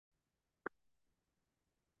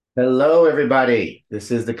Hello, everybody.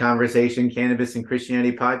 This is the Conversation Cannabis and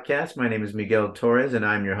Christianity podcast. My name is Miguel Torrez, and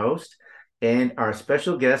I'm your host. And our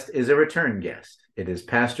special guest is a return guest. It is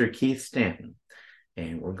Pastor Keith Stanton.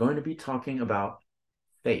 And we're going to be talking about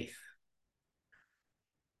faith.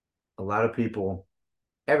 A lot of people,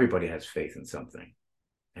 everybody has faith in something.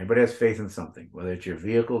 Everybody has faith in something, whether it's your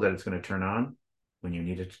vehicle that it's going to turn on when you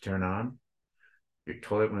need it to turn on, your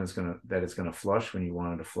toilet when it's going to flush when you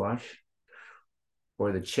want it to flush,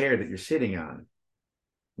 or the chair that you're sitting on.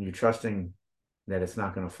 You're trusting that it's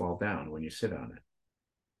not going to fall down when you sit on it.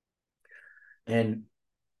 And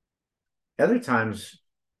other times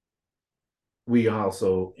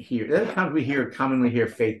commonly hear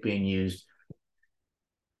faith being used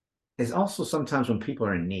is also sometimes when people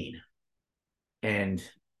are in need. And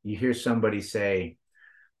you hear somebody say,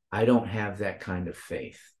 I don't have that kind of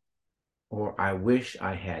faith, or I wish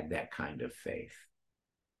I had that kind of faith.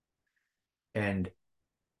 And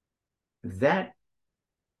that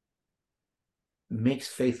makes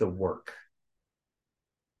faith a work.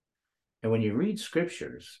 And when you read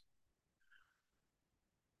scriptures,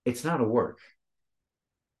 it's not a work,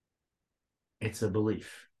 it's a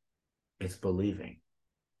belief. It's believing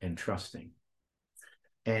and trusting.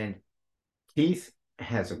 And Keith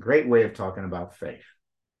has a great way of talking about faith.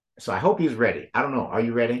 So I hope he's ready. I don't know. Are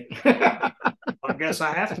you ready? I guess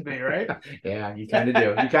I have to be, right? Yeah, you kind of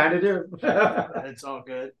do. You kind of do. It's all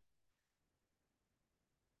good.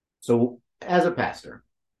 So, as a pastor,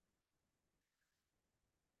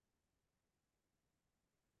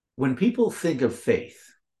 when people think of faith,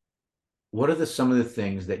 what are some of the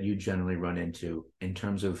things that you generally run into in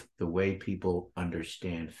terms of the way people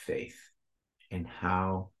understand faith and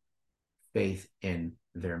how faith in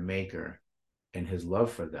their maker and his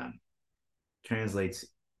love for them translates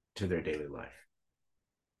to their daily life?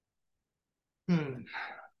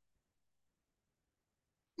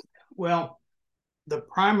 Well, the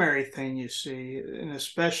primary thing you see, and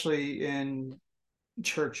especially in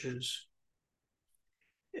churches,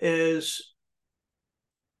 is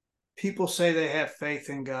people say they have faith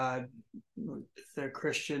in God. If they're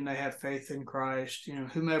Christian, they have faith in Christ,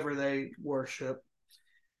 whomever they worship.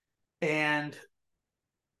 And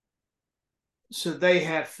so they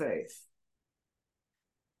have faith.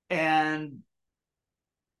 And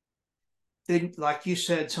then, like you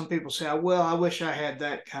said, some people say, well, I wish I had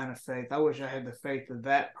that kind of faith. I wish I had the faith of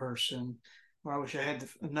that person, or I wish I had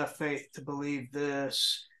enough faith to believe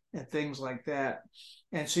this, and things like that.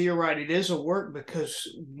 And so you're right, it is a work,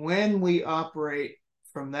 because when we operate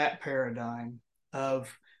from that paradigm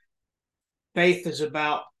of faith is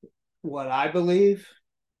about what I believe,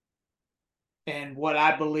 and what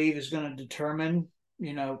I believe is going to determine,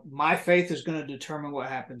 my faith is going to determine what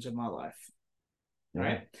happens in my life.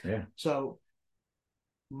 Right. Yeah. So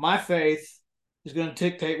my faith is going to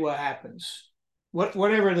dictate what happens,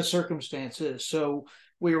 whatever the circumstance is. So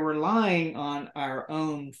we're relying on our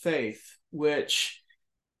own faith, which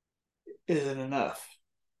isn't enough.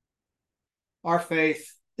 Our faith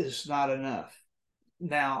is not enough.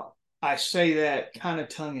 Now, I say that kind of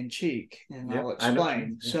tongue in cheek, and I'll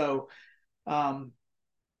explain. Yeah. So,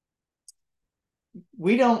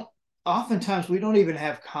 oftentimes we don't even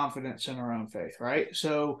have confidence in our own faith, right?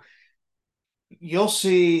 So you'll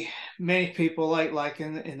see many people like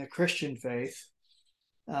in the Christian faith,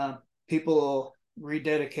 people will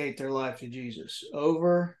rededicate their life to Jesus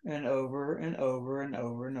over and over and over and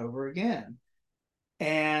over and over again.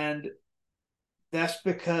 And that's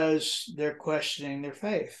because they're questioning their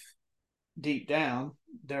faith. Deep down,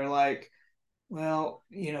 they're like, well,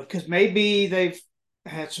 because maybe they've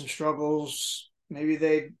had some struggles, maybe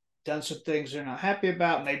they've done some things they're not happy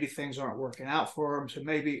about, maybe things aren't working out for them. So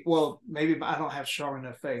maybe I don't have strong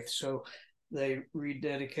enough faith. So they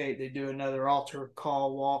rededicate, they do another altar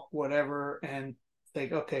call, walk, whatever, and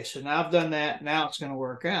think, okay, so now I've done that, now it's going to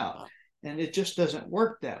work out. And it just doesn't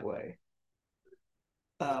work that way.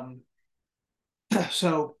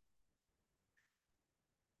 So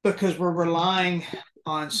because we're relying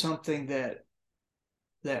on something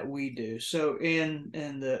that we do. So in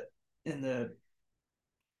the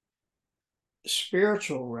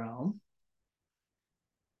spiritual realm,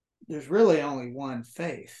 there's really only one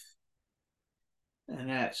faith,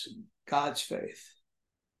 and that's God's faith.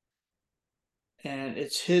 And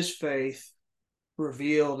it's his faith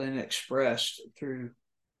revealed and expressed through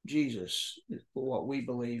Jesus, what we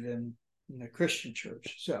believe in the Christian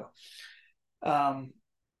church. So,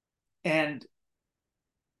 and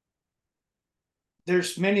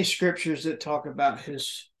there's many scriptures that talk about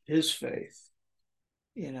his faith,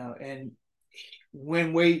 and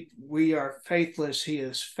when we are faithless, he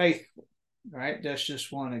is faithful, right? That's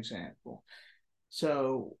just one example.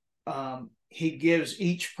 So he gives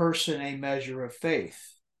each person a measure of faith.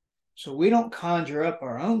 So we don't conjure up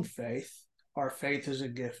our own faith. Our faith is a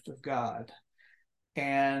gift of God.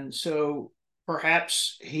 And so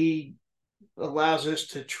perhaps he allows us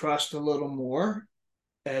to trust a little more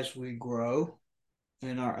as we grow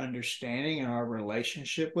in our understanding and our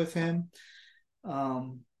relationship with him.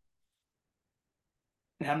 And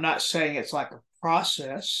I'm not saying it's like a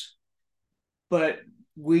process, but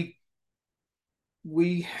we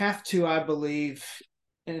have to, I believe,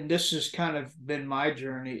 and this has kind of been my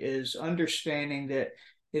journey, is understanding that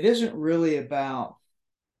it isn't really about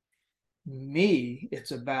me,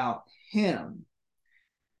 it's about him.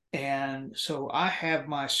 And so I have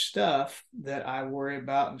my stuff that I worry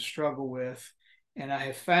about and struggle with. And I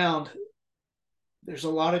have found there's a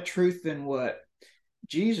lot of truth in what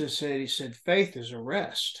Jesus said. He said, faith is a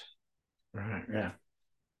rest. Right. Yeah.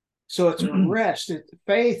 So it's a rest.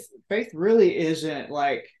 Faith really isn't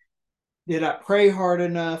like, did I pray hard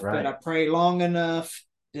enough? Right. Did I pray long enough?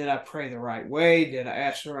 Did I pray the right way? Did I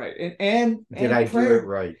ask the right? And did I prayer, do it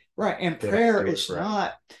right? Right. And prayer is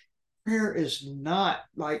not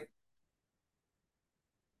like,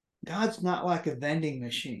 God's not like a vending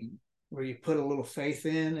machine where you put a little faith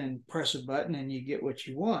in and press a button and you get what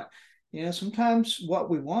you want. You know, sometimes what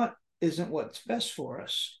we want isn't what's best for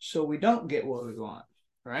us. So we don't get what we want.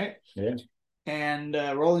 Right. Yeah. And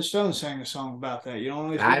Rolling Stones sang a song about that. You don't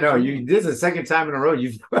always. I know you. This is the second time in a row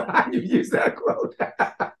you've used that quote.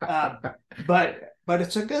 But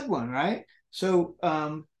it's a good one, right? So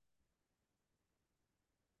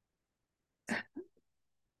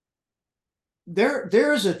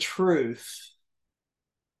there is a truth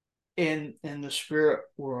in the spirit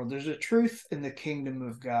world. There's a truth in the kingdom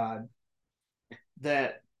of God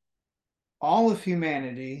that all of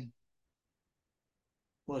humanity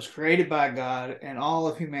was created by God, and all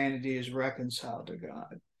of humanity is reconciled to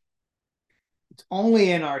God. It's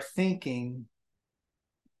only in our thinking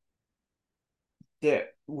that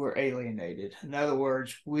we're alienated. In other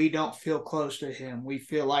words, we don't feel close to him. We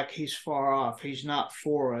feel like he's far off. He's not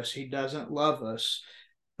for us. He doesn't love us.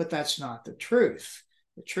 But that's not the truth.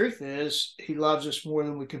 The truth is he loves us more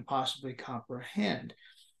than we can possibly comprehend.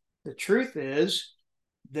 The truth is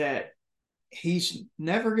that he's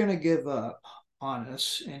never going to give up on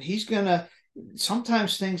us, and he's going to,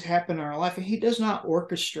 sometimes things happen in our life and he does not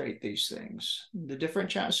orchestrate these things. The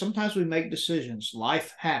different sometimes we make decisions.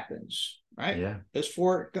 Life happens, right? Yeah. As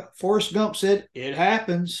Forrest Gump said, it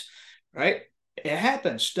happens, right? It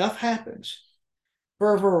happens. Stuff happens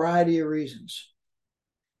for a variety of reasons.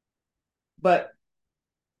 But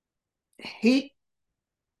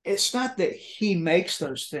it's not that he makes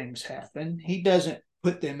those things happen. He doesn't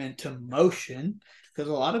put them into motion, because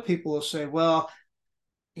a lot of people will say, well,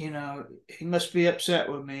 you know, he must be upset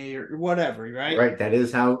with me or whatever, right? Right.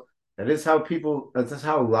 That's how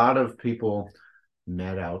a lot of people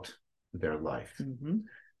met out their life. Mm-hmm.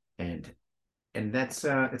 And that's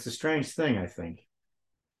it's a strange thing, I think,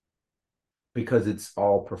 because it's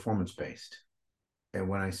all performance based. And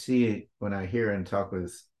when I hear and talk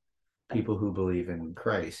with people who believe in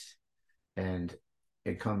Christ, and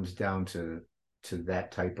it comes down to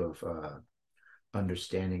that type of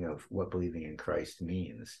understanding of what believing in Christ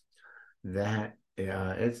means, that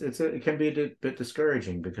it can be a bit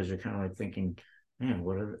discouraging, because you're kind of like thinking, man,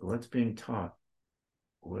 what's being taught,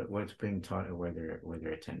 what's being taught where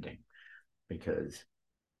they're attending, because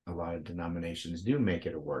a lot of denominations do make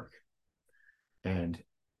it a work, and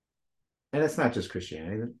it's not just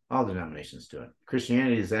Christianity. All denominations do it.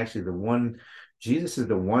 Christianity is actually the one. Jesus is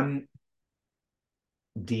the one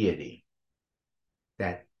deity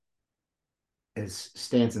that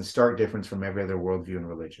stands in stark difference from every other worldview and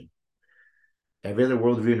religion. Every other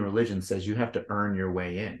worldview and religion says you have to earn your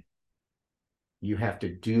way in. You have to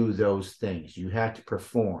do those things. You have to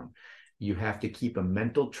perform. You have to keep a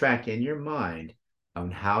mental track in your mind on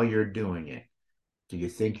how you're doing it. Do you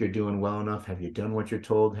think you're doing well enough? Have you done what you're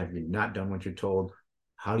told? Have you not done what you're told?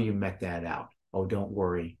 How do you met that out? Oh, don't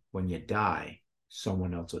worry. When you die,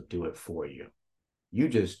 someone else will do it for you. You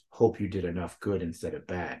just hope you did enough good instead of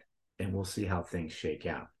bad, and we'll see how things shake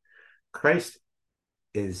out.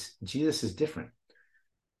 Jesus is different,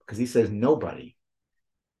 because he says nobody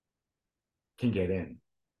can get in.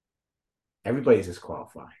 Everybody's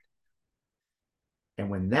disqualified. And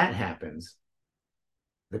when that happens,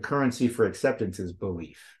 the currency for acceptance is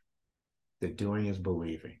belief. The doing is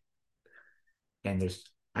believing. And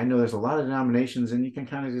I know there's a lot of denominations, and you can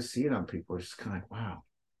kind of just see it on people. It's just kind of like, wow.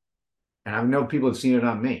 And I know people have seen it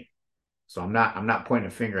on me. So I'm not pointing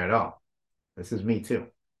a finger at all. This is me too.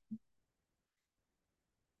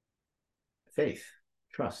 Faith,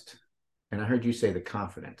 trust. And I heard you say the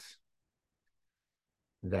confidence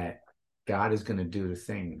that God is going to do the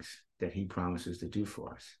things that he promises to do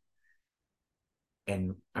for us.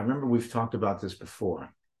 And I remember we've talked about this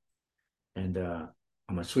before. And I'm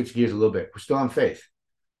going to switch gears a little bit. We're still on faith.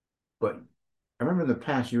 But I remember in the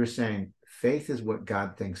past you were saying faith is what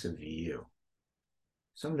God thinks of you.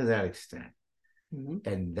 Some to that extent. Mm-hmm.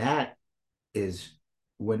 And that is,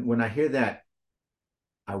 when I hear that,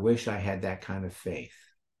 I wish I had that kind of faith.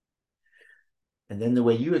 And then the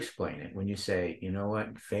way you explain it, when you say, you know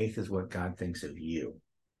what, faith is what God thinks of you.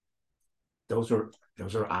 Those are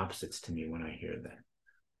opposites to me when I hear that.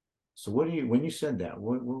 So when you said that,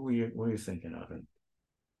 what were you thinking of? And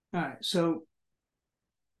all right, so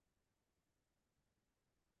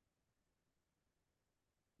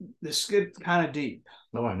this gets kind of deep.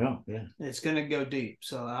 Oh, I know. Yeah. It's going to go deep,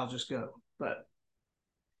 so I'll just go. But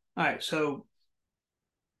all right, so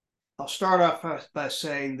I'll start off by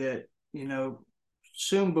saying that,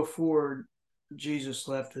 soon before Jesus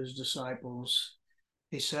left his disciples,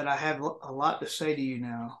 he said, I have a lot to say to you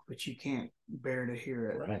now, but you can't bear to hear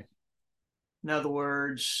it. Right. In other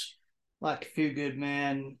words, like a few good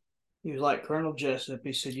men, he was like Colonel Jessup.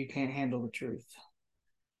 He said, you can't handle the truth.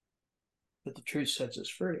 But the truth sets us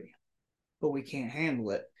free. But we can't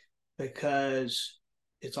handle it because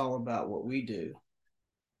it's all about what we do.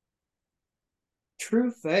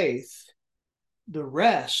 True faith, the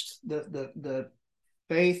rest, the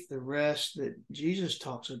faith, the rest that Jesus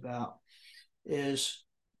talks about is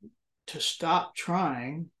to stop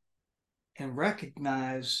trying and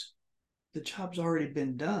recognize the job's already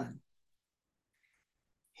been done.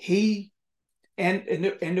 And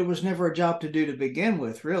it was never a job to do to begin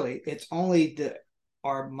with, really. It's only that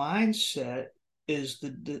our mindset is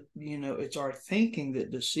it's our thinking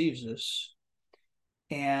that deceives us.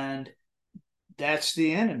 And that's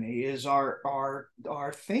the enemy, is our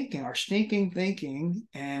thinking, our stinking thinking,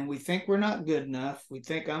 and we think we're not good enough. We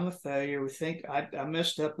think I'm a failure. We think I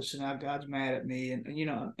messed up, and so now God's mad at me, and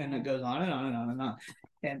and it goes on and on and on and on,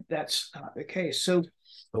 and that's not the case. So,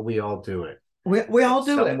 but we all do it. We all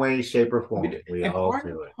do it, some way, shape, or form. We all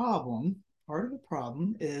do it. Part of the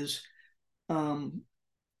problem is,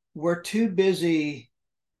 we're too busy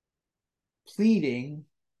pleading,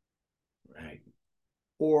 right,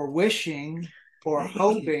 or wishing, or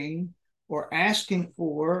hoping, or asking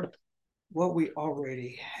for what we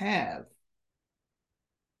already have.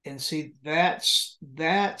 And see, that's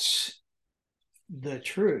the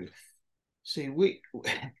truth. See, we've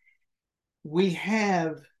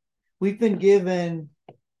been given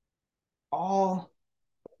all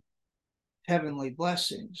heavenly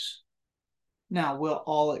blessings. Now, we'll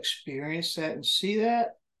all experience that and see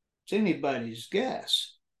that. It's anybody's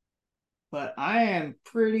guess. But I am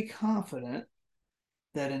pretty confident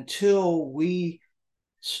that until we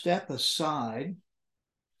step aside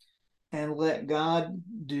and let God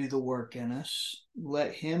do the work in us,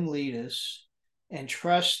 let him lead us, and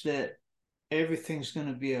trust that everything's going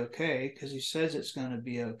to be okay, because he says it's going to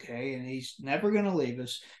be okay, and he's never going to leave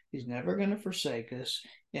us, he's never going to forsake us,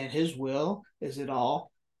 and his will is that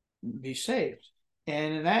all be saved.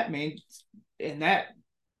 And that means, and that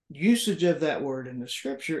usage of that word in the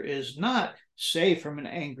scripture is not saved from an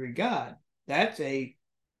angry God. That's a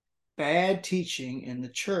bad teaching in the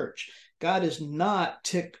church. God is not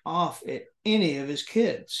ticked off at any of his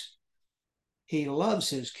kids. He loves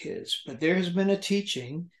his kids, but there has been a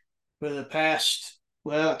teaching for the past,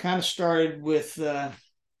 it kind of started with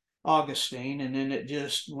Augustine, and then it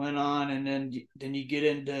just went on, and then you get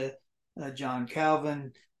into John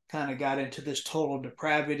Calvin, kind of got into this total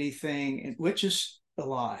depravity thing, which is a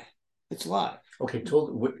lie. It's a lie. Okay,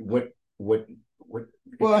 what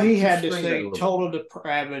well, he had to say total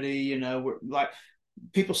depravity, like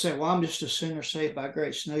people say, well, I'm just a sinner saved by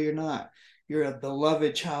grace. No, you're not. You're a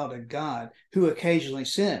beloved child of God who occasionally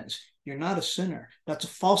sins. You're not a sinner. That's a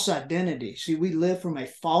false identity. See, we live from a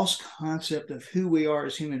false concept of who we are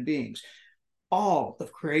as human beings. All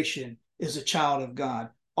of creation is a child of God.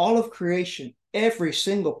 All of creation, every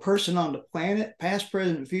single person on the planet, past,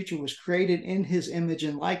 present, and future, was created in his image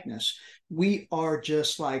and likeness. We are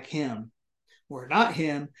just like him. We're not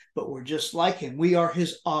him, but we're just like him. We are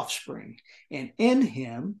his offspring. And in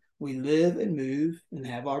him, we live and move and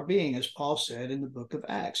have our being, as Paul said in the book of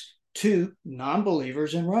Acts, to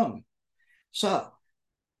non-believers in Rome. So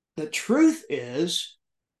the truth is,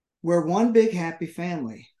 we're one big happy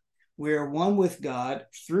family. We are one with God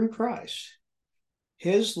through Christ.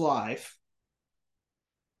 His life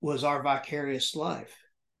was our vicarious life.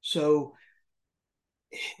 So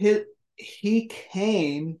he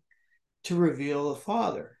came to reveal the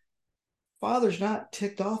Father. Father's not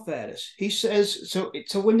ticked off at us. He says, so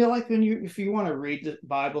when you're like, if you want to read the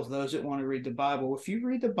Bible, those that want to read the Bible, if you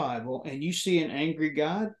read the Bible and you see an angry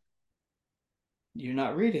God, you're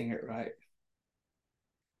not reading it right.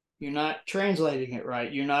 You're not translating it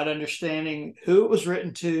right. You're not understanding who it was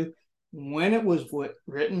written to, when it was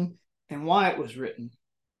written, and why it was written.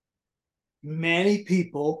 Many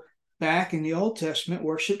people back in the Old Testament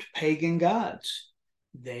worshiped pagan gods.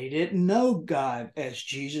 They didn't know God as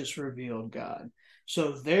Jesus revealed God.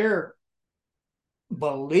 So their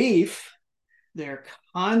belief, their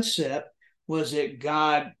concept was that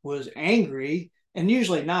God was angry, and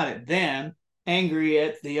usually not at them, angry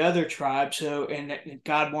at the other tribe. So, and that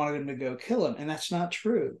God wanted them to go kill him. And that's not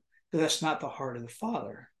true, because that's not the heart of the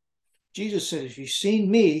Father. Jesus said, if you've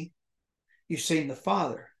seen me, you've seen the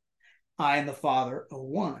Father. I and the Father are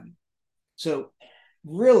one. So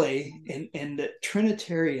really, in the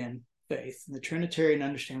Trinitarian faith, in the Trinitarian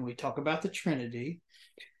understanding, we talk about the Trinity.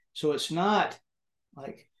 So it's not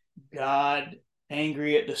like God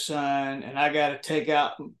angry at the Son, and I got to take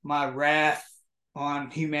out my wrath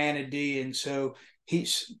on humanity. And so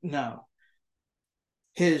no.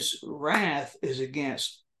 His wrath is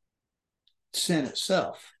against sin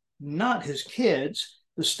itself, not his kids,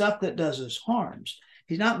 the stuff that does us harms.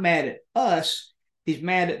 He's not mad at us. He's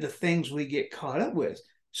mad at the things we get caught up with.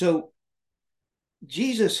 So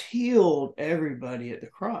Jesus healed everybody at the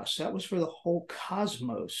cross. That was for the whole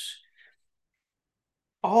cosmos.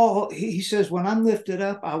 He says, when I'm lifted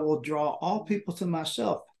up, I will draw all people to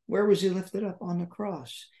myself. Where was he lifted up? On the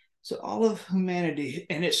cross. So all of humanity,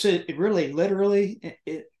 and it said, it really, literally,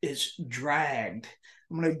 it's dragged.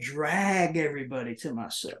 I'm going to drag everybody to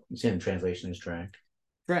myself. You saying the translation is dragged?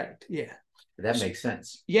 Dragged, yeah. That makes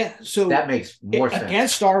sense. Yeah, so that makes more sense.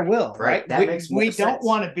 Against our will, right? That makes more sense. We don't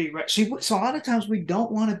want to be so a lot of times we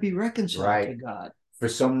don't want to be reconciled to God. For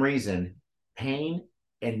some reason, pain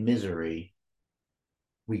and misery,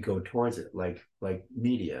 we go towards it like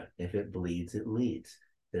media. If it bleeds, it leads.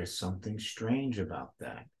 There's something strange about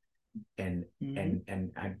that. And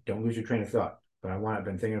I don't lose your train of thought, but I've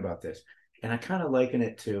been thinking about this. And I kind of liken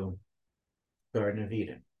it to Garden of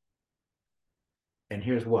Eden. And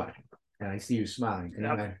here's why. And I see you smiling. And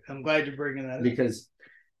I'm glad you're bringing that up. Because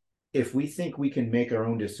if we think we can make our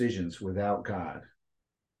own decisions without God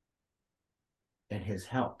and his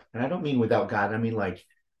help, and I don't mean without God, I mean like,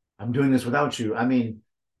 I'm doing this without you. I mean,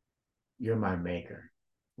 you're my maker.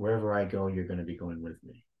 Wherever I go, you're going to be going with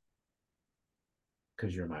me.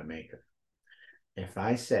 Because you're my maker. If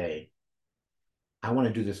I say, I want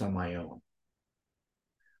to do this on my own,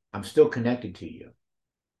 I'm still connected to you.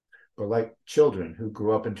 But like children who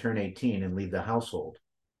grew up and turn 18 and leave the household,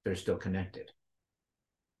 they're still connected.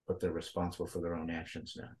 But they're responsible for their own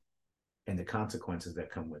actions now and the consequences that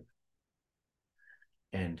come with it.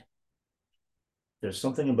 And there's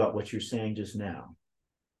something about what you're saying just now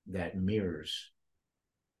that mirrors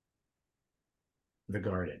the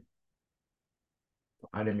garden.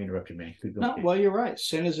 I didn't mean to interrupt you, man. No, well, you're right.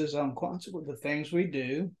 Sin is his own consequence. The things we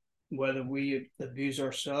do, whether we abuse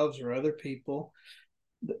ourselves or other people,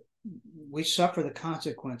 we suffer the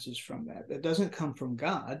consequences from that. It doesn't come from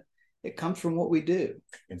God. It comes from what we do.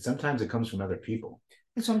 And sometimes it comes from other people.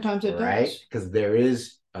 And sometimes it does. Right? Because there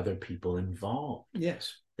is other people involved.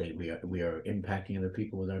 Yes. We are impacting other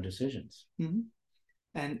people with our decisions. Mm-hmm.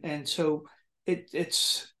 And so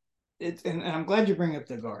it's and I'm glad you bring up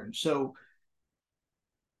the garden. So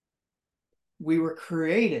we were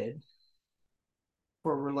created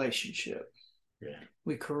for a relationship. Yeah.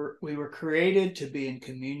 We were created to be in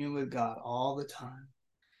communion with God all the time,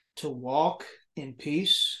 to walk in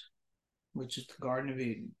peace, which is the Garden of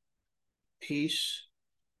Eden. Peace,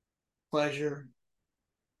 pleasure,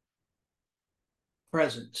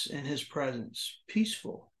 presence, in his presence,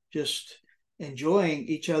 peaceful, just enjoying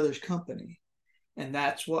each other's company. And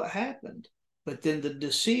that's what happened. But then the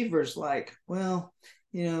deceiver's like, well,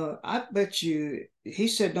 I bet you, he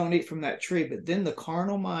said, don't eat from that tree. But then the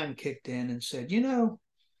carnal mind kicked in and said, he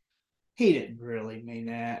didn't really mean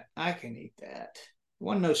that. I can eat that. There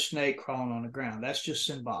wasn't no snake crawling on the ground. That's just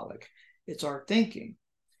symbolic. It's our thinking.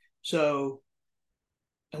 So,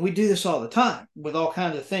 and we do this all the time with all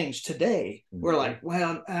kinds of things today. Mm-hmm. We're like,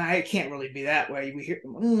 well, I can't really be that way. We hear,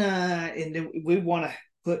 nah, and then we want to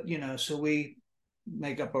put, so we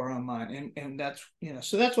make up our own mind, and that's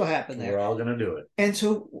so that's what happened there. We're all gonna do it, and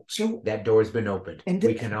so that door's been opened, and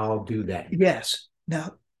we can all do that. Yes.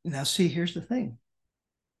 Now see, here's the thing.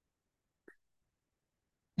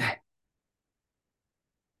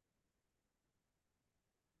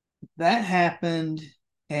 That happened,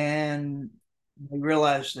 and we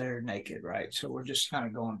realized they're naked, right? So we're just kind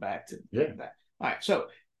of going back to that. All right, so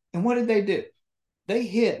And what did they do? They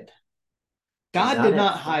hid. God Not did at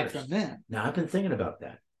not hide first. from them. Now, I've been thinking about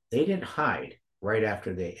that. They didn't hide right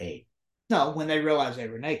after they ate. No, when they realized they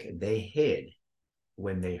were naked. They hid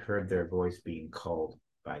when they heard their voice being called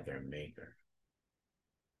by their maker.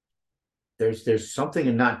 There's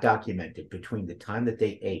something not documented between the time that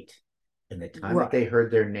they ate and the time that they Right. heard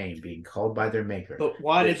their name being called by their maker. But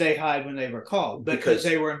why did they hide when they were called? Because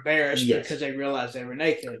they were embarrassed, yes, because they realized they were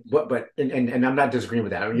naked. But and I'm not disagreeing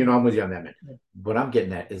with that. I'm with you on that, man. What I'm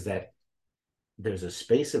getting at is that there's a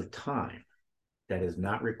space of time that is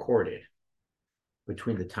not recorded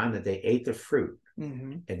between the time that they ate the fruit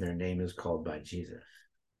and their name is called by Jesus.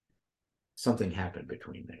 Something happened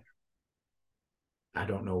between there. I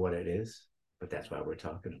don't know what it is, but that's why we're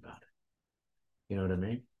talking about it. You know what I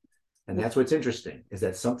mean? And that's what's interesting, is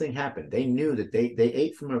that something happened. They knew that they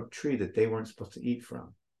ate from a tree that they weren't supposed to eat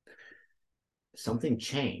from. Something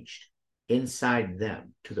changed inside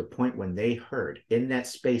them to the point when they heard, in that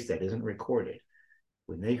space that isn't recorded,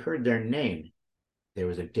 when they heard their name, there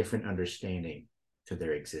was a different understanding to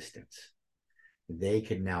their existence. They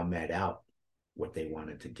could now map out what they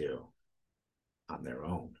wanted to do on their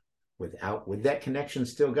own with that connection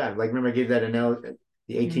still got. Like, remember I gave that analogy,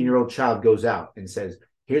 the 18-year-old child goes out and says,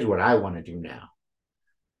 here's what I want to do now.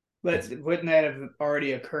 But wouldn't that have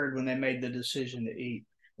already occurred when they made the decision to eat?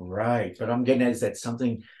 Right. But I'm getting at is that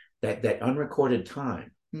something that unrecorded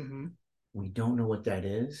time, we don't know what that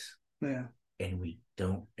is. Yeah. And we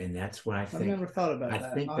don't, and that's what I think. I've never thought about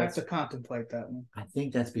that. I'll have to contemplate that one. I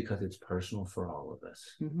think that's because it's personal for all of us.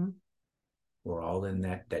 We're all in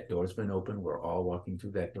that door's been open. We're all walking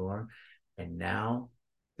through that door. And now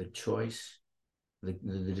the choice, the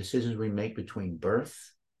decisions we make between birth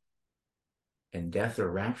and death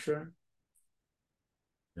or rapture,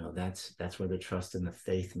 that's where the trust and the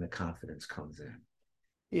faith and the confidence comes in.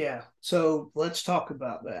 Yeah. So let's talk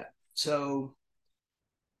about that. So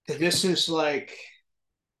this is like,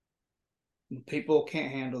 people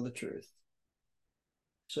can't handle the truth.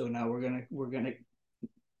 So now we're gonna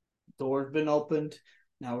door's been opened.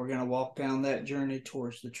 Now we're gonna walk down that journey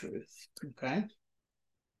towards the truth. Okay.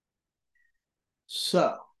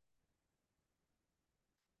 So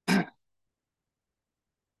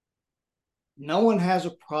no one has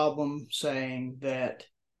a problem saying that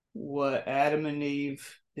what Adam and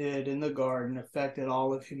Eve did in the garden affected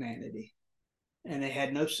all of humanity, and they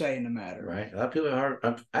had no say in the matter. Right. A lot of people are.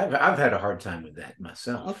 I've had a hard time with that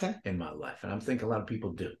myself. Okay. In my life, and I'm thinking a lot of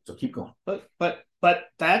people do. So keep going. But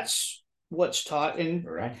that's what's taught in.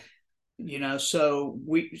 Right. So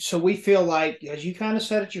we feel like, as you kind of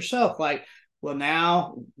said it yourself, like, well,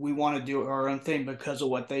 now we want to do our own thing because of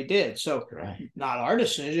what they did. So not our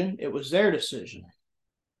decision, it was their decision.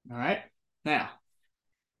 All right. Now,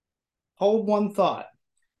 hold one thought.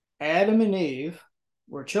 Adam and Eve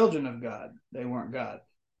were children of God. They weren't God.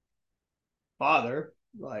 Father,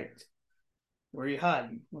 like, where are you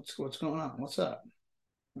hiding? What's going on? What's up?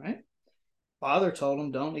 Right? Father told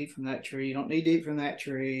him, don't eat from that tree. You don't need to eat from that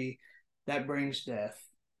tree. That brings death,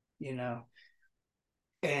 and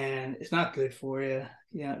it's not good for you.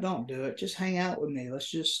 Don't do it. Just hang out with me.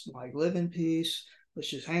 Let's just live in peace.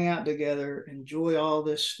 Let's just hang out together, enjoy all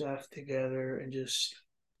this stuff together, and just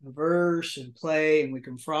converse and play, and we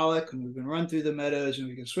can frolic, and we can run through the meadows, and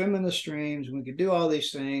we can swim in the streams, and we can do all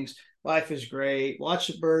these things. Life is great. Watch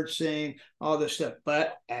the birds sing, all this stuff.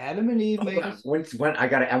 But Adam and Eve made I want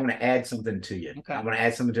to add something to you. Okay. I want to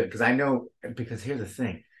add something to it because I know, because here's the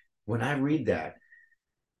thing. When I read that,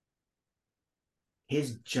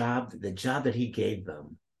 his job, the job that he gave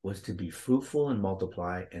them, was to be fruitful and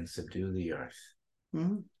multiply and subdue the earth.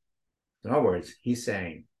 In other words, he's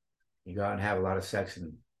saying, you go out and have a lot of sex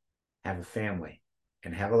and have a family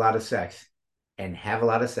and have a lot of sex and have a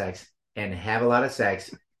lot of sex and have a lot of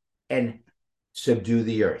sex and subdue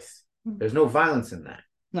the earth. There's no violence in that.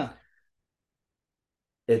 No.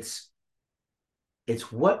 It's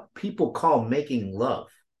what people call making love,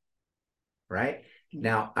 right?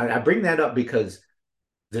 Now, I bring that up because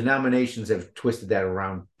denominations have twisted that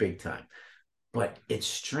around big time. But it's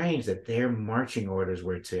strange that their marching orders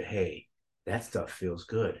were to, hey, that stuff feels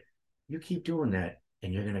good. You keep doing that,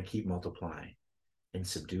 and you're going to keep multiplying and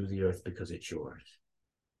subdue the earth because it's yours.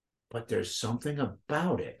 But there's something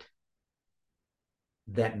about it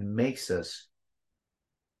that makes us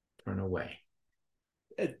turn away.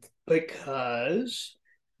 Because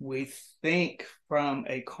we think from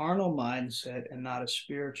a carnal mindset and not a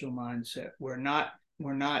spiritual mindset. We're not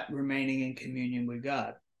remaining in communion with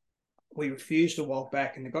God. We refuse to walk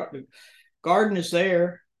back in the garden. The garden is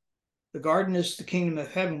there. The garden is the kingdom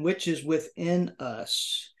of heaven, which is within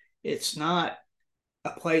us. It's not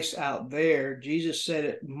a place out there. Jesus said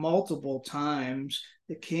it multiple times.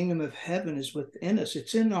 The kingdom of heaven is within us.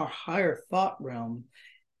 It's in our higher thought realm.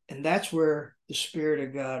 And that's where the Spirit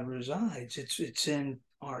of God resides. It's in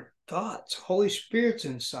our thoughts. Holy Spirit's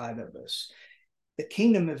inside of us. The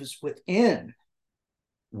kingdom is within,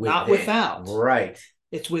 not without. Right.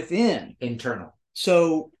 It's within. Internal.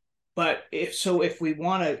 So, but if we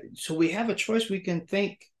want to, so we have a choice. We can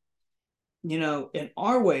think, in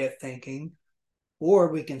our way of thinking,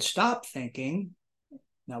 or we can stop thinking.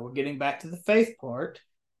 Now we're getting back to the faith part,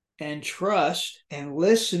 and trust and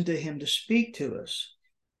listen to him to speak to us.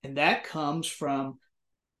 And that comes from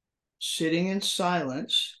sitting in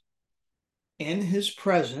silence in his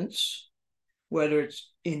presence, whether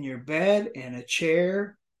it's in your bed, in a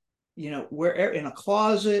chair, wherever, in a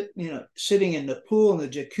closet, sitting in the pool, in the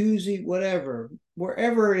jacuzzi, whatever,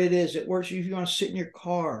 wherever it is, it works. If you want to sit in your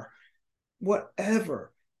car,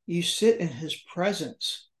 whatever, you sit in his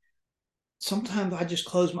presence. Sometimes I just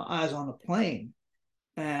close my eyes on the plane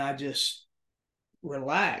and I just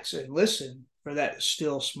relax and listen for that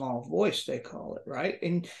still small voice, they call it, right?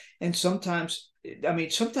 And sometimes I'm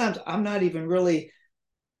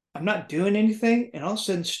not doing anything, and all of a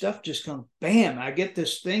sudden stuff just comes, bam, I get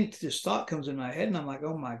this thought comes in my head, and I'm like,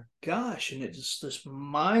 oh my gosh, and it's just this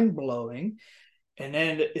mind-blowing, and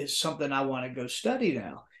then it's something I want to go study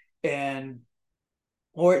now,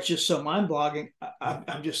 or it's just so mind-blowing,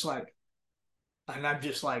 I'm just like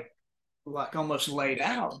almost laid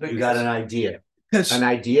out. You got an idea. An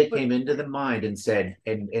idea came into the mind and said,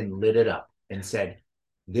 and lit it up and said,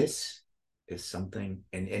 this is something,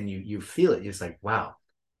 and you feel it. It's like, wow,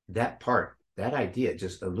 that idea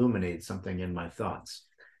just illuminated something in my thoughts,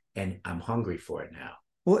 and I'm hungry for it now.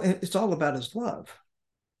 Well, it's all about his love.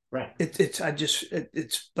 Right. But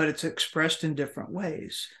it's expressed in different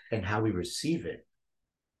ways. And how we receive it,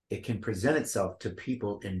 it can present itself to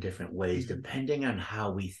people in different ways, depending on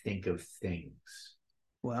how we think of things.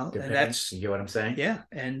 Well, and that's, you get what I'm saying? Yeah.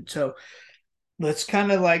 And so let's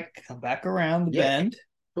kind of like come back around the bend.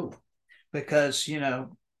 Ooh. Because, you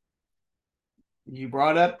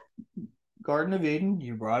brought up Garden of Eden,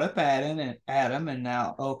 you brought up Adam, and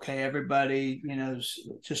now, okay, everybody, is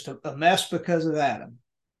just a mess because of Adam.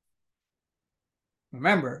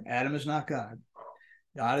 Remember, Adam is not God.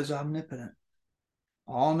 God is omnipotent,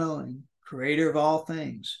 all-knowing, creator of all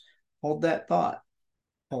things. Hold that thought.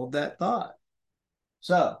 Hold that thought.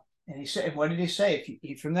 So, and he said, what did he say? If you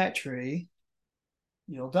eat from that tree,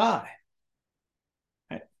 you'll die.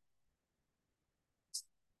 Right?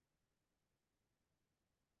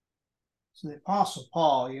 So the Apostle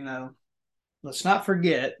Paul, let's not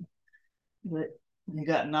forget that he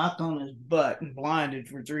got knocked on his butt and blinded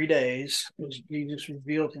for 3 days as Jesus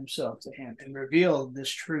revealed himself to him and revealed this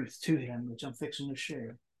truth to him, which I'm fixing to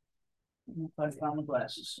share. I found the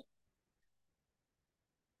glasses.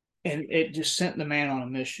 And it just sent the man on a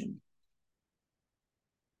mission.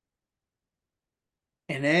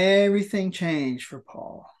 And everything changed for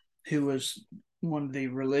Paul, who was one of the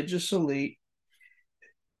religious elite,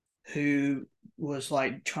 who was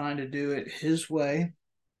like trying to do it his way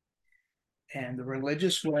and the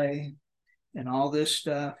religious way and all this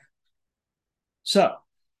stuff. So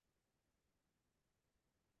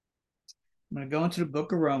I'm going to go into the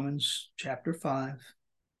book of Romans, chapter 5.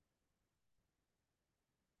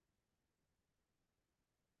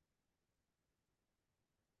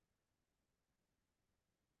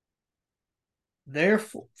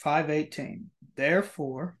 Therefore, 5:18.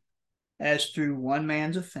 Therefore, as through one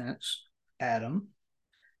man's offense, Adam,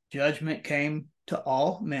 judgment came to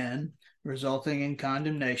all men, resulting in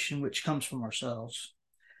condemnation, which comes from ourselves.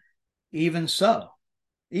 Even so,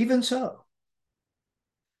 let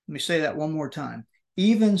me say that one more time.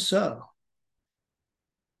 Even so,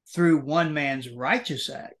 through one man's righteous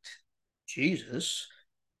act, Jesus,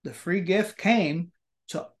 the free gift came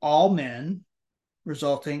to all men,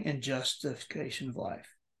 resulting in justification of life.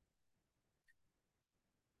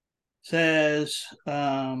 It says,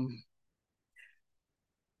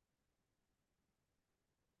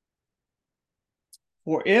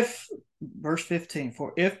 verse 15,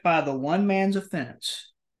 for if by the one man's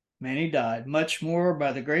offense many died, much more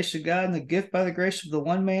by the grace of God and the gift by the grace of the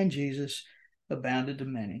one man, Jesus, abounded to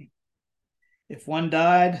many. If one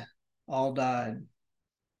died, all died.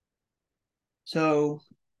 So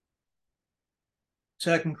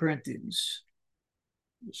 2 Corinthians.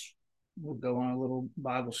 We'll go on a little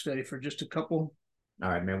Bible study for just a couple. All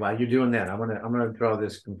right, man. While you're doing that, I'm gonna draw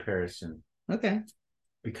this comparison. Okay.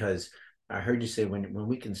 Because I heard you say when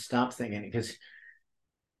we can stop thinking, because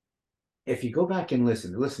if you go back and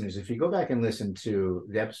listen, listeners, if you go back and listen to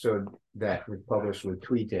the episode that was published with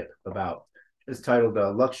Tweet Tip about is titled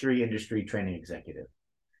Luxury Industry Training Executive.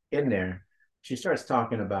 In there, she starts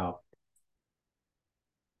talking about,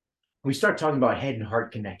 we start talking about head and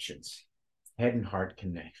heart connections. Head and heart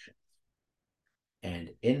connections. And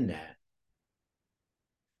in that,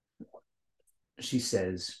 she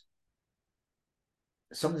says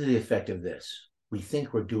something to the effect of this: we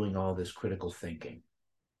think we're doing all this critical thinking,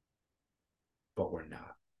 but we're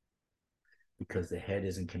not, because the head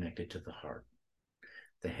isn't connected to the heart.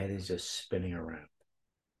 The head is just spinning around,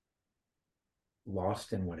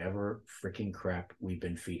 lost in whatever freaking crap we've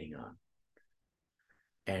been feeding on.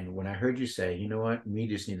 And when I heard you say, you know what, we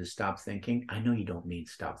just need to stop thinking, I know you don't mean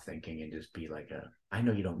stop thinking and just be like I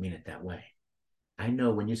know you don't mean it that way. I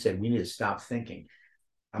know when you said we need to stop thinking.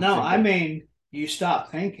 I mean, you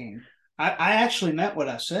stop thinking. I actually meant what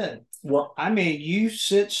I said. Well, I mean, you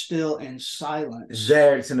sit still in silence.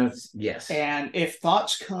 Yes. And if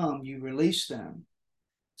thoughts come, you release them.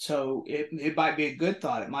 So it might be a good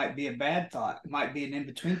thought. It might be a bad thought. It might be an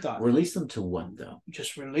in-between thought. Release them to what, though?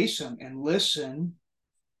 Just release them and listen.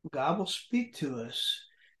 God will speak to us.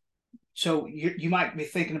 So you might be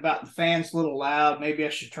thinking about the fan's a little loud. Maybe I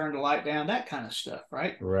should turn the light down, that kind of stuff,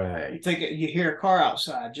 right? Right. You think you hear a car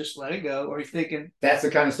outside, just let it go. Or you're thinking... That's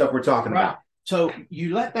the kind of stuff we're talking about. So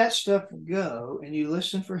you let that stuff go and you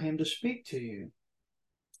listen for him to speak to you.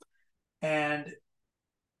 And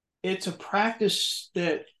it's a practice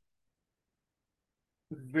that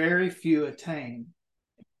very few attain.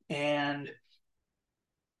 And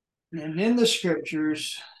in the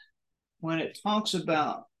scriptures, when it talks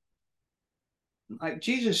about, like,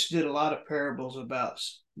 Jesus did a lot of parables about,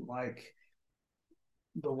 like,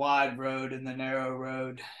 the wide road and the narrow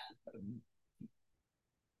road.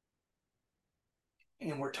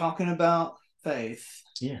 And we're talking about faith.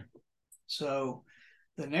 Yeah. So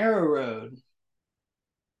the narrow road,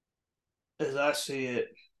 as I see it,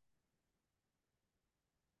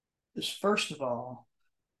 is first of all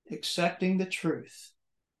accepting the truth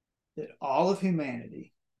that all of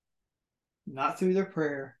humanity, not through their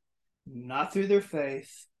prayer, not through their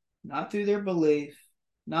faith, not through their belief,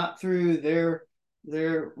 not through their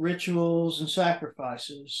rituals and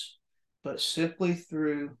sacrifices, but simply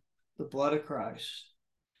through the blood of Christ,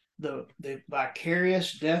 the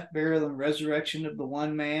vicarious death, burial, and resurrection of the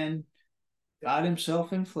one man, God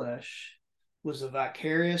himself in flesh, was the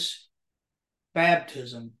vicarious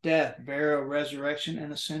baptism, death, burial, resurrection,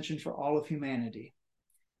 and ascension for all of humanity.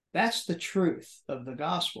 That's the truth of the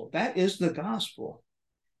gospel. That is the gospel.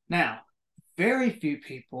 Now, very few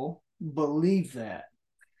people believe that.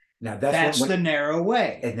 Now that's the narrow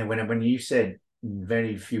way. And then when you said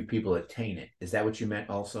very few people attain it, is that what you meant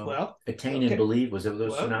also? Well, attain and believe, was it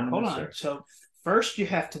those synonymous? Hold on. Or? So first you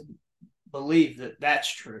have to believe that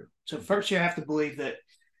that's true. So first you have to believe that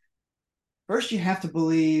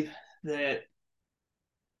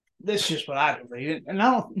this is just what I believe. And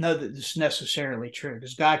I don't know that this is necessarily true,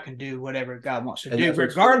 because God can do whatever God wants to do,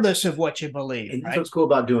 regardless of what you believe. And that's what's cool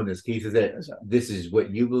about doing this, Keith, is that this is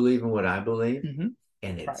what you believe and what I believe,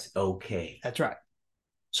 and it's okay. That's right.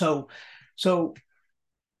 So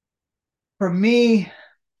for me,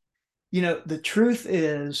 the truth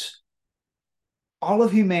is all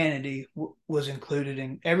of humanity was included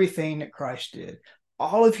in everything that Christ did.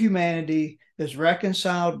 All of humanity is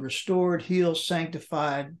reconciled, restored, healed,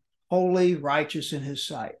 sanctified, holy, righteous in his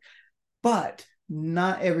sight. But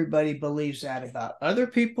not everybody believes that about other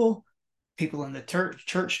people. People in the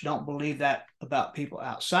church don't believe that about people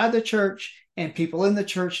outside the church, and people in the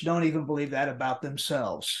church don't even believe that about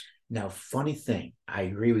themselves. Now, funny thing, I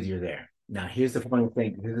agree with you there. Now, here's the funny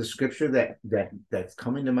thing. Here's the scripture that's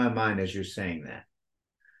coming to my mind as you're saying that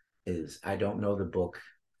is, I don't know the book,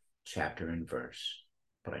 chapter and verse,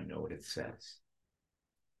 but I know what it says.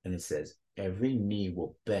 And it says, every knee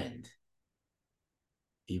will bend,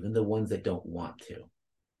 even the ones that don't want to.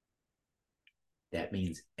 That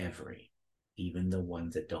means every, even the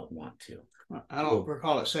ones that don't want to. I don't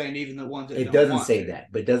recall it saying even the ones that don't want to. It doesn't say that,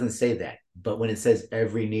 but it doesn't say that. But when it says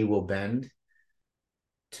every knee will bend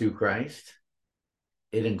to Christ,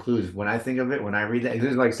 it includes, when I think of it, when I read that,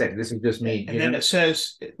 this is like I said, this is just me. And then it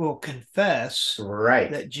says it will confess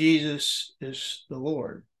that Jesus is the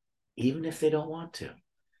Lord. Even if they don't want to.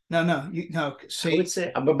 No. See, I would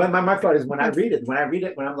say, but my thought is when I read it, when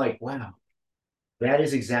I'm like, wow, that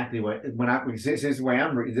is exactly what, this is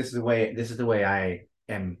the way I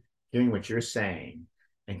am hearing what you're saying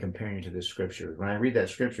and comparing it to the scripture. When I read that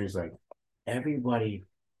scripture, it's like, everybody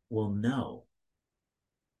will know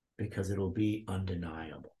because it'll be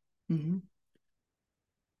undeniable. Mm-hmm.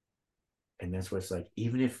 And that's what it's like,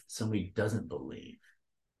 even if somebody doesn't believe,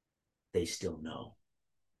 they still know.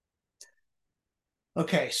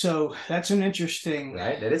 Okay, so that's an interesting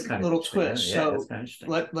right? That is kind of little interesting. twist. Yeah, that's So kind of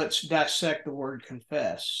interesting. let's dissect the word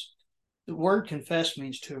confess. The word confess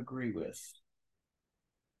means to agree with.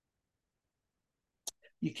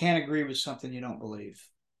 You can't agree with something you don't believe.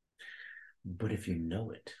 But if you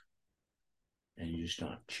know it and you're just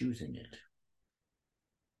not choosing it,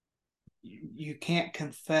 You can't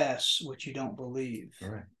confess what you don't believe. all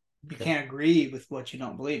right. You Okay. can't agree with what you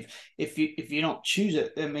don't believe. If you don't choose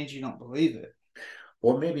it, that means you don't believe it.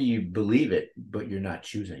 Or maybe you believe it, but you're not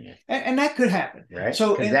choosing it. And that could happen. Right?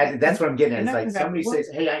 So Because that's what I'm getting at. It's that like could happen. somebody Well, says,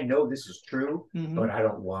 "Hey, I know this is true, but mm-hmm. I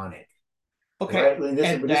don't want it." Okay, Right? And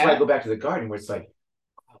this is why I go back to the garden where it's like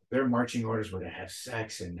their marching orders were to have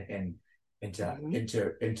sex and to mm-hmm.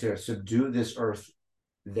 and to subdue this earth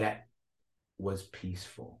that was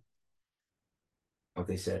peaceful. But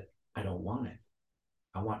they said, "I don't want it.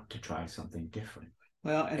 I want to try something different."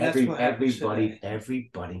 Well, and that's what happens today.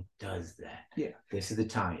 Everybody does that. Yeah. This is the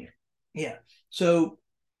tie-in. Yeah. So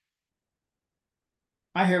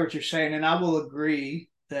I hear what you're saying, and I will agree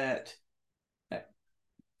that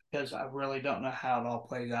because I really don't know how it all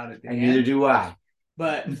plays out at the And end. neither do I.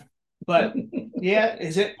 But yeah,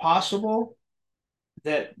 is it possible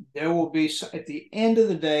that there will be at the end of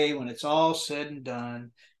the day when it's all said and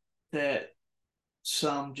done that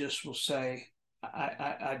some just will say,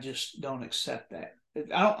 I just don't accept that.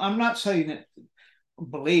 I'm not saying that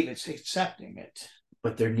believe it's accepting it.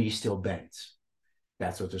 But their knee still bends.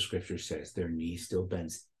 That's what the scripture says. Their knee still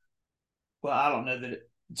bends. Well, I don't know that it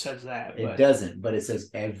says that. It doesn't, but it says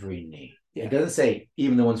every knee. Yeah. It doesn't say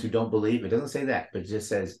even the ones who don't believe. It doesn't say that, but it just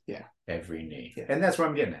says every knee. Yeah. And that's where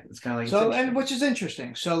I'm getting at. It's kind of like so, and which is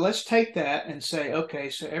interesting. So let's take that and say, okay,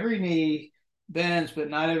 so every knee bends, but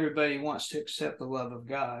not everybody wants to accept the love of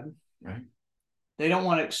God. Right. They don't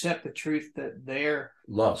want to accept the truth that they're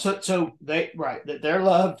loved. So they that they're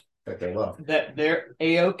loved. That they love. That they're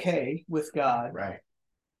A-okay with God. Right.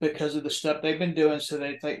 Because of the stuff they've been doing, so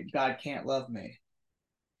they think God can't love me.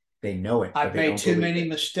 They know it. I've made too many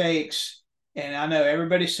mistakes, and I know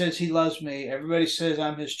everybody says He loves me. Everybody says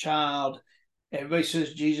I'm His child. Everybody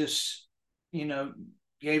says Jesus,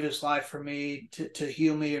 gave His life for me to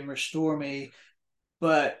heal me and restore me.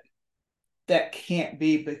 But that can't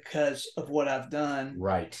be because of what I've done.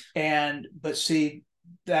 Right. But see,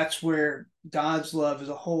 that's where God's love is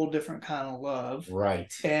a whole different kind of love.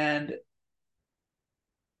 Right. And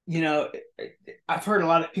I've heard a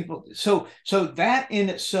lot of people. So that in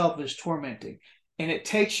itself is tormenting, and it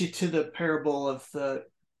takes you to the parable of the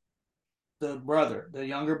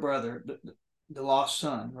younger brother, the lost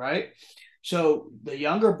son, right? So the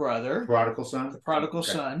younger brother, prodigal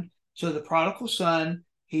son. So the prodigal son,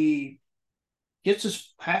 he gets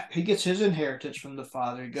his inheritance from the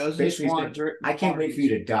father. He goes and squanders it. I can't wait for you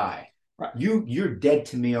to die. Right. You're dead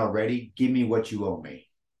to me already. Give me what you owe me.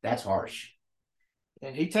 That's harsh.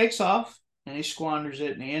 And he takes off and he squanders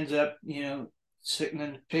it, and he ends up, sitting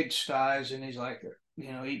in pigsties, and he's like,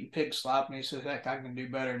 eating pig slop, and he says, heck, I can do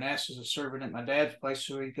better than that as a servant at my dad's place.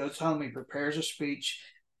 So he goes home, he prepares a speech.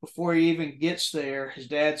 Before he even gets there, his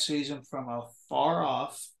dad sees him from afar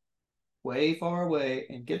off, way far away,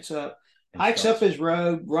 and gets up, hikes up his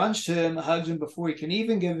robe, runs to him, hugs him before he can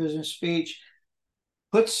even give his speech,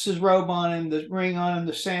 puts his robe on him, the ring on him,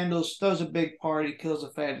 the sandals, throws a big party, kills a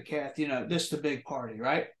fatted calf. This is the big party,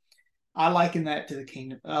 right? I liken that to the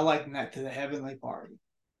kingdom. I liken that to the heavenly party.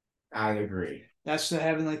 I agree. That's the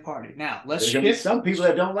heavenly party. Now, let's shift. There's some people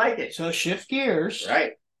that don't like it. So shift gears.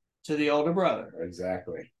 Right. To the older brother.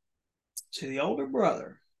 Exactly. To the older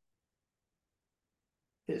brother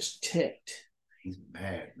is ticked. He's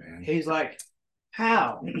mad, man. He's like,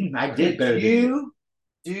 how? I did better than you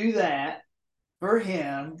do that for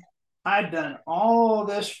him? I've done all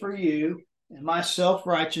this for you and my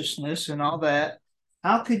self-righteousness and all that.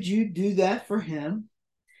 How could you do that for him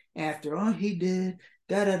after all he did?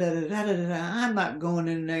 I'm not going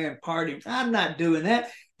in there and partying. I'm not doing that.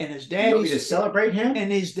 And his daddy, you want me to celebrate him?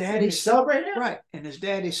 And his daddy celebrate him? Right. And his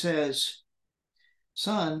daddy says,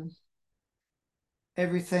 son,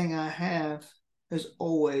 everything I have has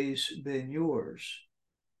always been yours.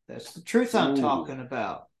 That's the truth I'm talking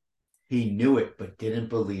about. He knew it, but didn't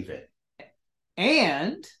believe it.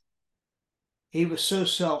 And he was so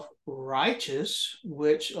self-righteous,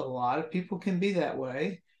 which a lot of people can be that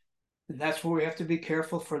way. And that's where we have to be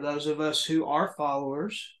careful for those of us who are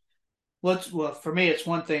followers. Well, for me, it's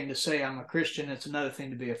one thing to say I'm a Christian. It's another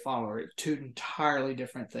thing to be a follower. It's two entirely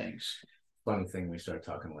different things. Funny thing we start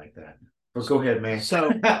talking like that. Well, go ahead, man.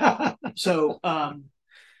 So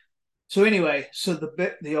anyway, so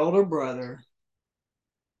the older brother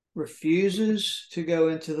refuses to go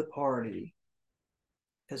into the party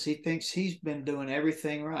because he thinks he's been doing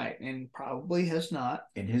everything right and probably has not.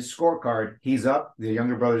 In his scorecard, he's up, the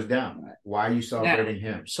younger brother's down. Right. Why are you celebrating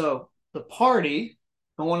him? So the party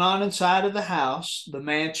going on inside of the house, the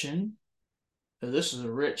mansion. So this is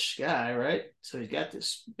a rich guy, right? So he's got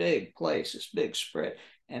this big place, this big spread,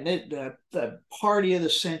 and the party of the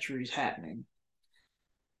century is happening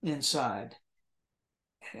inside.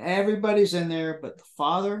 And everybody's in there but the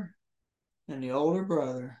father and the older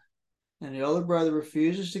brother. And the older brother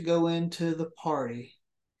refuses to go into the party.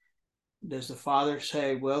 Does the father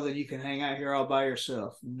say, well, then you can hang out here all by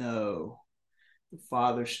yourself? No. The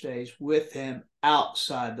father stays with him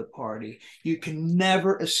outside the party. You can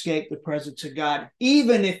never escape the presence of God.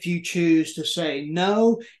 Even if you choose to say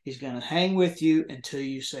no, he's going to hang with you until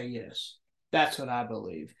you say yes. That's what I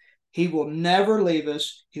believe. He will never leave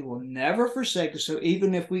us. He will never forsake us. So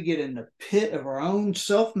even if we get in the pit of our own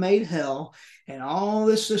self-made hell and all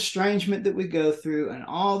this estrangement that we go through and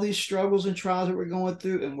all these struggles and trials that we're going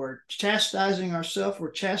through, and we're chastising ourselves,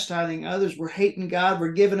 we're chastising others, we're hating God,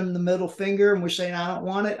 we're giving him the middle finger, and we're saying, I don't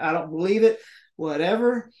want it, I don't believe it,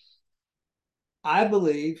 whatever, I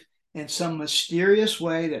believe in some mysterious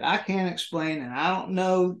way that I can't explain, and I don't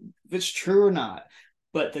know if it's true or not,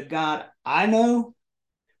 but the God I know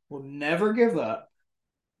will never give up,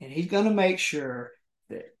 and he's going to make sure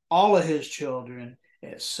that all of his children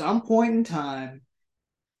at some point in time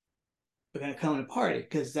are going to come to party,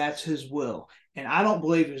 because that's his will. And I don't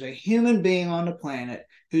believe there's a human being on the planet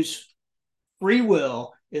whose free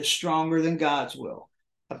will is stronger than God's will.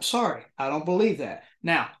 I'm sorry, I don't believe that.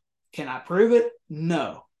 Now, can I prove it?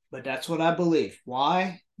 No, but that's what I believe.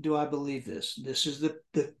 Why do I believe this? This is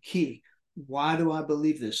the key. Why do I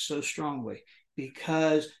believe this so strongly?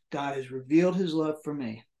 Because God has revealed his love for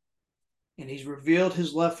me. And he's revealed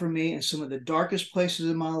his love for me in some of the darkest places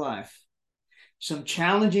in my life. Some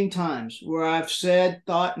challenging times where I've said,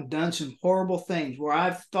 thought, and done some horrible things, where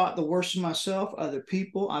I've thought the worst of myself, other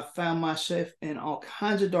people. I've found myself in all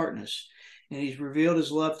kinds of darkness. And he's revealed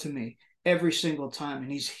his love to me every single time.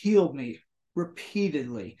 And he's healed me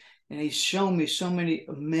repeatedly. And he's shown me so many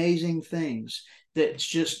amazing things that's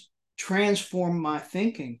just transformed my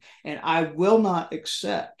thinking. And I will not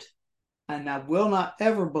accept, and I will not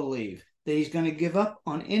ever believe that he's going to give up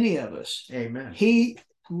on any of us. Amen. He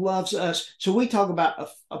loves us. So we talk about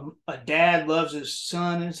a dad loves his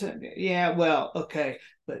son, and yeah, well, okay,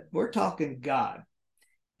 but we're talking God,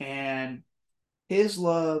 and his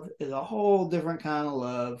love is a whole different kind of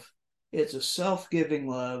love. It's a self-giving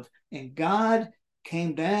love, and God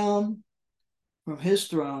came down from his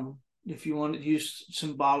throne, if you want to use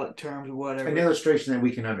symbolic terms or whatever. An illustration that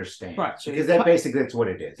we can understand. Right. So because that's what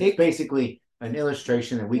it is. It's basically an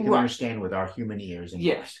illustration that we can understand with our human ears and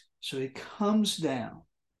yes. So he comes down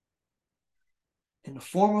in the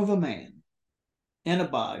form of a man, in a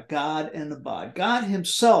body, God in the body. God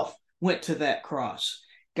himself went to that cross.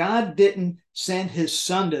 God didn't send his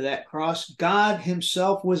son to that cross. God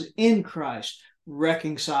himself was in Christ,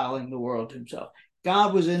 reconciling the world to himself.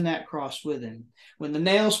 God was in that cross with him. When the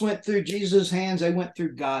nails went through Jesus' hands, they went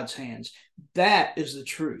through God's hands. That is the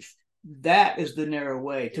truth. That is the narrow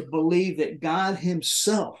way, to believe that God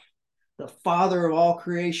himself, the Father of all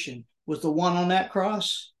creation, was the one on that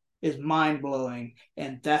cross, is mind-blowing.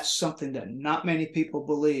 And that's something that not many people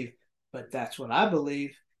believe, but that's what I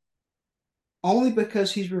believe, only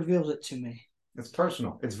because he's revealed it to me. It's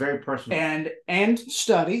personal. It's very personal. And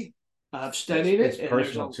study. I've studied it. It's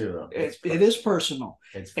personal too, though. It is personal.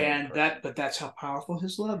 It's but that's how powerful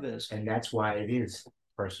his love is. And that's why it is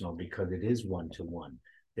personal, because it is one-to-one.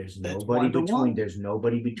 There's nobody between. There's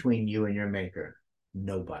nobody between you and your maker.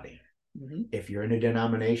 Nobody. Mm-hmm. If you're in a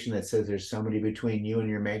denomination that says there's somebody between you and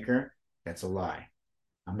your maker, that's a lie.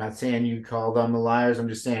 I'm not saying you call them the liars. I'm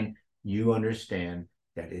just saying you understand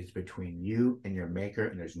that it's between you and your maker,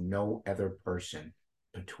 and there's no other person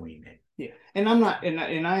between it. Yeah, and I'm not, and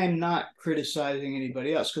I am not criticizing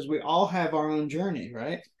anybody else, because we all have our own journey,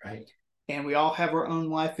 right? Right. And we all have our own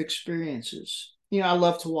life experiences. You know, I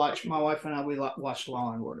love to watch. My wife and I, we watch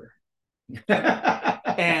Law and Order,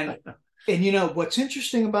 and you know what's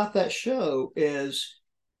interesting about that show is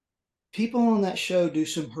people on that show do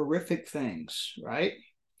some horrific things, right?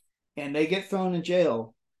 And they get thrown in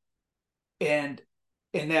jail, and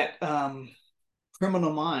in that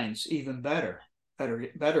Criminal Minds, even better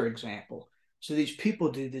example. So these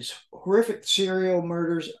people do this horrific serial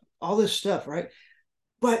murders, all this stuff, right?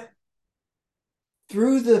 But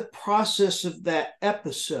through the process of that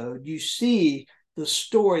episode, you see the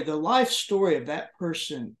story, the life story of that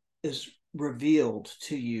person is revealed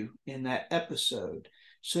to you in that episode.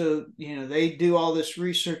 So, you know, they do all this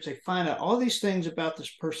research, they find out all these things about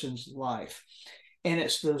this person's life. And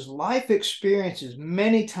it's those life experiences,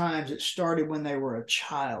 many times it started when they were a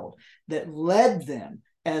child, that led them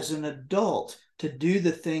as an adult to do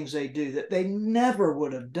the things they do that they never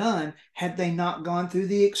would have done had they not gone through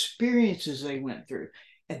the experiences they went through.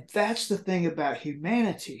 And that's the thing about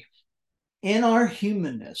humanity. In our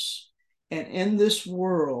humanness and in this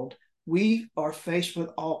world, we are faced with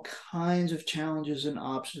all kinds of challenges and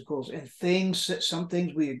obstacles and things that some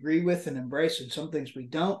things we agree with and embrace and some things we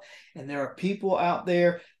don't. And there are people out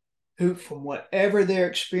there who, from whatever their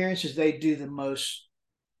experiences, they do the most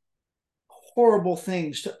horrible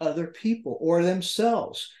things to other people or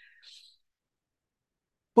themselves.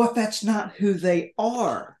 But that's not who they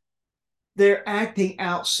are. They're acting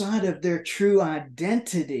outside of their true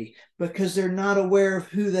identity because they're not aware of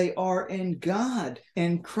who they are in God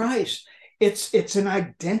and Christ. It's an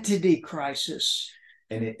identity crisis.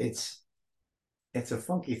 And it's a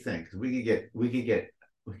funky thing because we could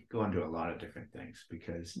go into a lot of different things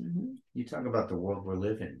because you talk about the world we're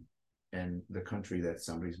living and the country that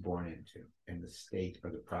somebody's born into and the state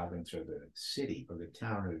or the province or the city or the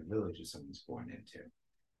town or the village that someone's born into.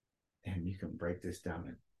 And you can break this down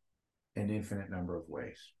in an infinite number of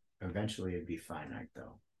ways. Eventually it'd be finite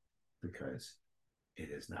though, because it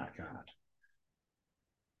is not God.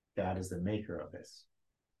 God is the maker of this.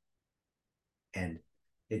 And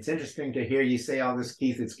it's interesting to hear you say all this,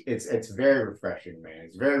 Keith. It's very refreshing, man.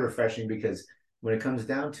 It's very refreshing because when it comes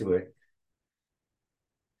down to it,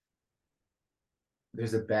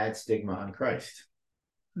 there's a bad stigma on Christ.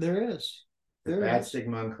 There is. There's a bad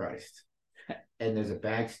stigma on Christ. And there's a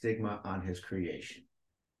bad stigma on his creation.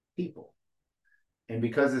 People. And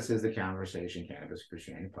because this is the Conversation Cannabis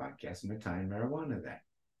Christianity podcast, I'm going to tie in marijuana to that.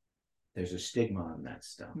 There's a stigma on that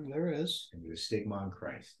stuff. There is. And there's a stigma on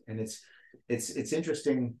Christ. And it's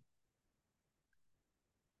interesting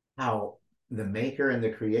how the maker and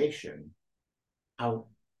the creation, how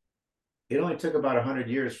it only took about 100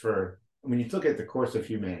 years when you look at the course of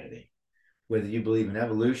humanity, whether you believe in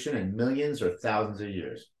evolution and millions or thousands of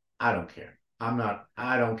years, I don't care.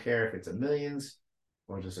 I don't care if it's a millions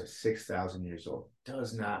or just a 6,000 years old.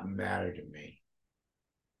 Does not matter to me.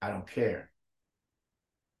 I don't care.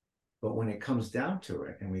 But when it comes down to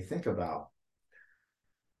it, and we think about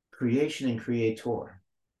creation and creator,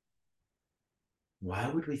 why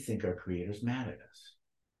would we think our creator's mad at us?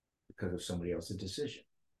 Because of somebody else's decision.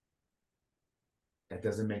 That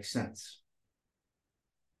doesn't make sense.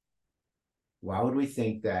 Why would we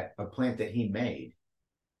think that a plant that he made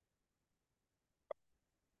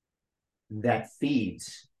that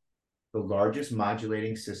feeds the largest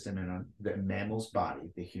modulating system in the mammal's body,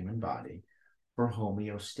 the human body, for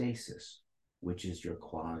homeostasis, which is your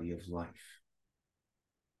quality of life?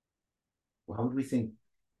 Why would we think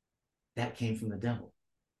that came from the devil?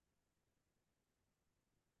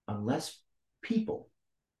 Unless people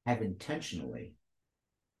have intentionally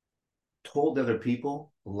told other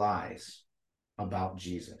people lies about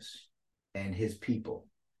Jesus and his people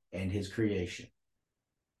and his creation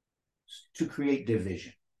to create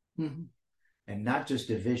division. And not just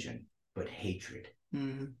division, but hatred.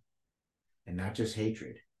 And not just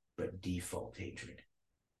hatred, but default hatred.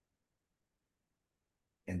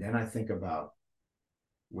 And then I think about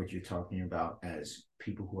what you're talking about as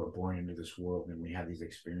people who are born into this world and we have these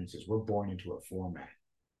experiences. We're born into a format.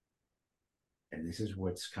 And this is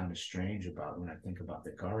what's kind of strange about when I think about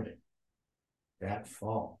the garden. That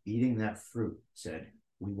fall, eating that fruit said,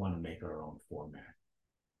 we want to make our own format.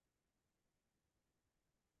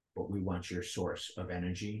 But we want your source of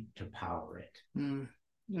energy to power it.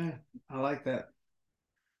 Yeah, I like that.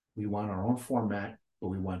 We want our own format, but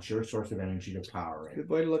we want your source of energy to power it. Good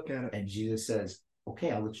way to look at it. And Jesus says,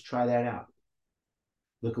 okay, let's try that out.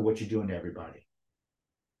 Look at what you're doing to everybody.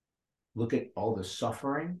 Look at all the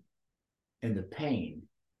suffering and the pain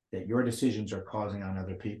that your decisions are causing on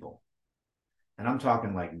other people. And I'm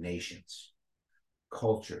talking like nations,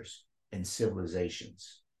 cultures, and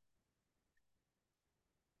civilizations.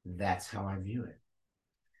 That's how I view it.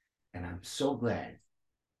 And I'm so glad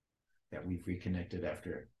that we've reconnected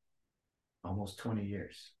after almost 20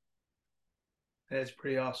 years. That's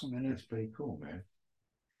pretty awesome, isn't it? It's pretty cool, man.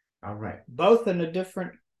 All right. Both in a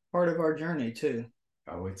different part of our journey, too.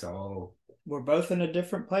 Oh, it's all... We're both in a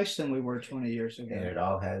different place than we were 20 years ago. And it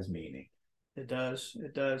all has meaning. It does.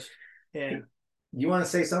 It does. And you want to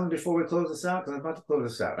say something before we close this out? Because I'm about to close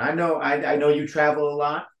this out. I know you travel a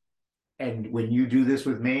lot. And when you do this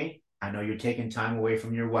with me, I know you're taking time away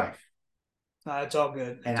from your wife. It's all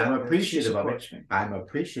good. And I'm appreciative of it. I'm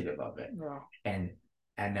appreciative of it. Oh. And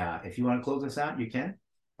if you want to close this out, you can.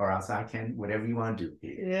 Or else I can, whatever you want to do.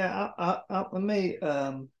 Yeah, let me...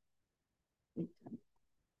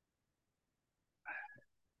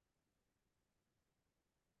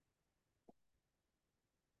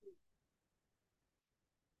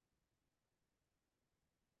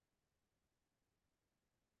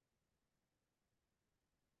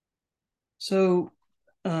 So,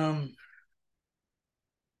 um,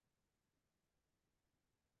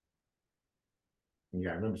 You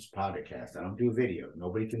gotta remember, it's a podcast. I don't do video.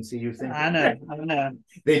 Nobody can see you I thinking. know, I know.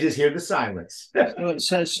 They just hear the silence. So it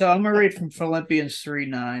says, so I'm going to read from Philippians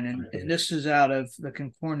 3:9, and this is out of the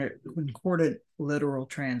concordant literal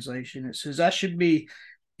translation. It says, I should be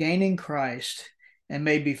gaining Christ and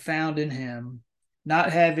may be found in him,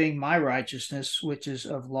 not having my righteousness, which is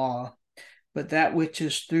of law, but that which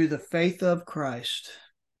is through the faith of Christ,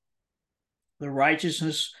 the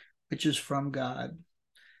righteousness which is from God.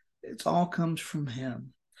 It all comes from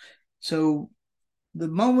him. So the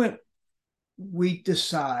moment we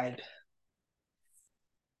decide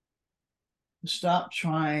to stop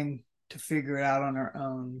trying to figure it out on our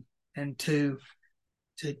own and to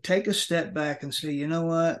take a step back and say, you know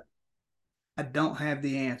what? I don't have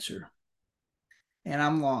the answer and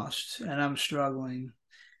I'm lost and I'm struggling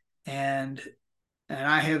and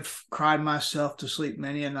I have cried myself to sleep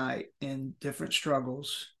many a night in different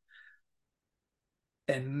struggles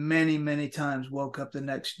and many times woke up the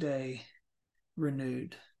next day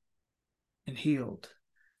renewed and healed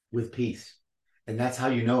with peace. And that's how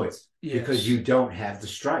you know it's because yes. you don't have the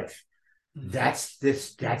strife. That's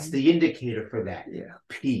the indicator for that. Yeah.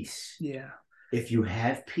 Peace. Yeah. If you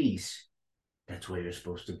have peace, that's where you're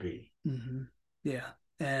supposed to be. Yeah.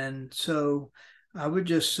 And so I would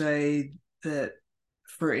just say that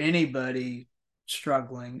for anybody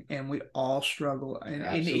struggling, and we all struggle,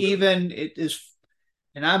 and even it is,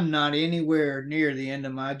 and I'm not anywhere near the end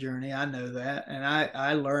of my journey. I know that, and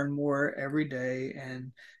I learn more every day,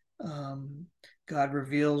 and God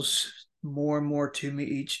reveals more and more to me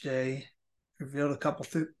each day. Revealed a couple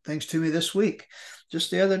things to me this week,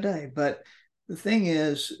 just the other day. But the thing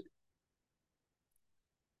is,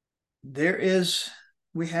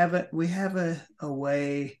 we have a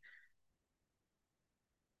way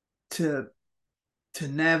to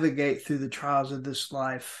navigate through the trials of this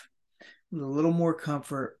life with a little more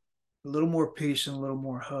comfort, a little more peace, and a little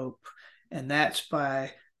more hope. And that's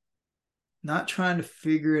by not trying to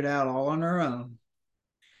figure it out all on our own,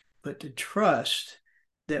 but to trust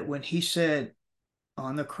that when he said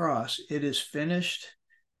on the cross, it is finished,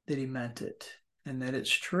 that he meant it and that it's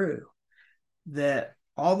true, that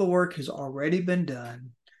all the work has already been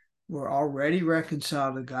done. We're already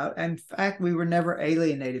reconciled to God. In fact, we were never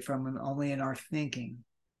alienated from him, only in our thinking.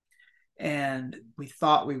 And we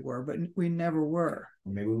thought we were, but we never were.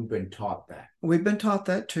 Maybe we've been taught that. We've been taught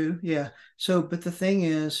that too. Yeah. So, but the thing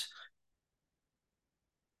is,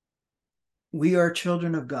 we are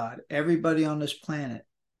children of God. Everybody on this planet,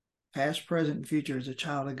 past, present, and future, is a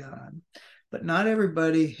child of God. But not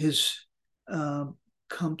everybody has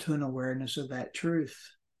come to an awareness of that truth.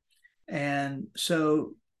 And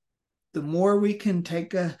so the more we can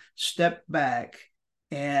take a step back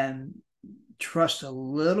and trust a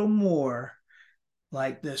little more,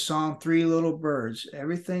 like the song Three Little Birds,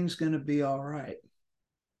 everything's going to be all right.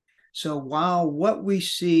 So while what we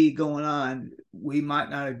see going on, we might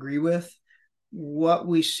not agree with, what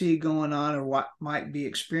we see going on or what might be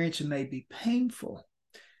experienced may be painful,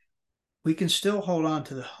 we can still hold on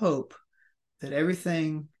to the hope that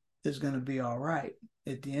everything is going to be all right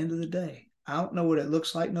at the end of the day. I don't know what it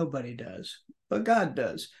looks like. Nobody does, but God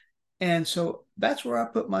does. And so that's where I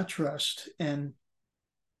put my trust. And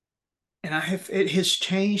it has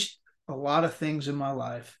changed a lot of things in my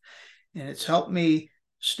life, and it's helped me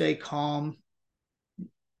stay calm.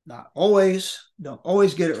 Not always, don't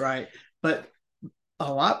always get it right, but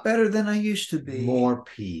a lot better than I used to be. More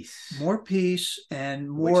peace and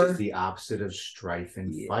more, which is the opposite of strife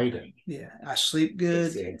and fighting. Yeah, I sleep good.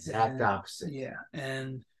 It's the exact opposite. Yeah,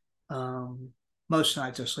 and most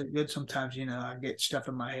nights I sleep good. Sometimes, I get stuff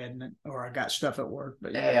in my head, or I got stuff at work.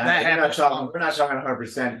 But that happens. We're not talking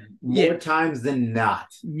 100%. More times than not.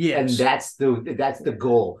 Yes, and that's the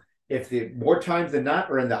goal. If the more times than not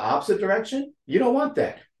are in the opposite direction, you don't want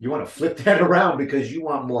that. You want to flip that around because you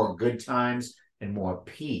want more good times and more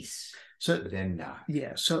peace. So than not.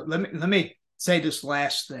 Yeah. So let me say this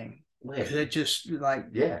last thing. It just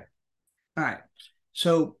All right.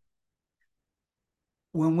 So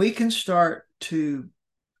when we can start to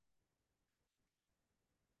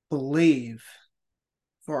believe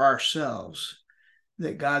for ourselves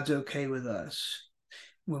that God's okay with us,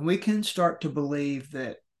 when we can start to believe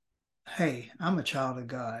that, hey, I'm a child of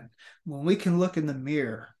God, when we can look in the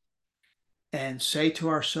mirror and say to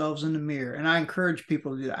ourselves in the mirror, and I encourage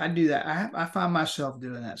people to do that. I do that. I find myself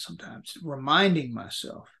doing that sometimes, reminding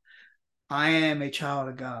myself, I am a child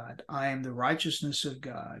of God. I am the righteousness of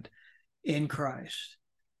God in Christ.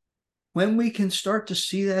 When we can start to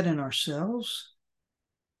see that in ourselves,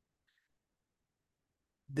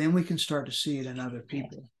 then we can start to see it in other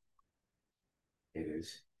people. It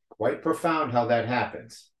is quite profound how that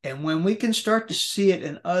happens. And when we can start to see it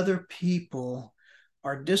in other people,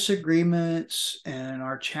 our disagreements and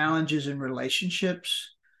our challenges in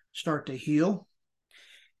relationships start to heal.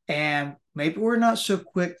 And maybe we're not so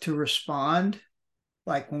quick to respond.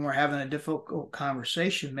 Like when we're having a difficult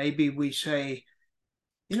conversation, maybe we say,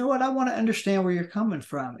 you know what, I want to understand where you're coming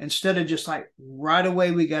from, instead of just like right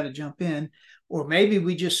away we got to jump in. Or maybe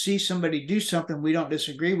we just see somebody do something we don't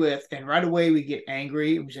disagree with, and right away we get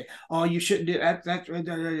angry and we say, oh, you shouldn't do that, that's,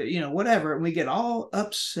 whatever. And we get all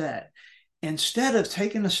upset instead of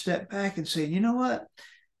taking a step back and saying, you know what,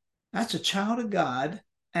 that's a child of God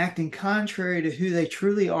acting contrary to who they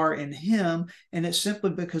truly are in Him. And it's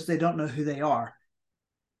simply because they don't know who they are.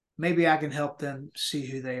 Maybe I can help them see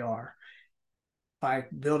who they are by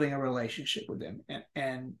building a relationship with them.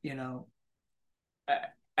 And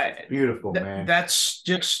beautiful, man. That's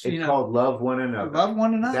just, it's called love one another. Love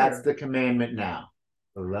one another. That's the commandment now.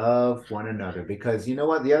 Love one another. Because you know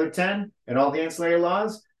what? The other 10 and all the ancillary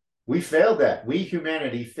laws, we failed that. We,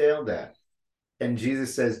 humanity, failed that. And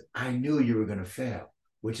Jesus says, I knew you were going to fail,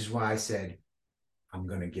 which is why I said, I'm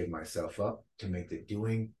going to give myself up to make the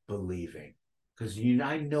doing believing. Because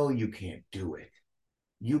I know you can't do it.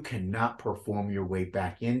 You cannot perform your way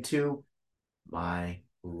back into my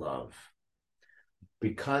love.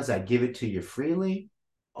 Because I give it to you freely,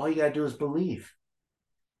 all you got to do is believe.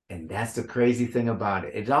 And that's the crazy thing about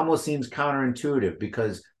it. It almost seems counterintuitive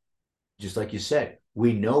because, just like you said,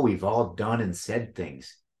 we know we've all done and said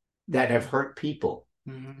things that have hurt people.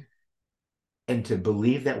 Mm-hmm. And to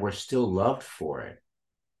believe that we're still loved for it,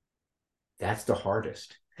 that's the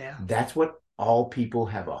hardest. Yeah. That's what all people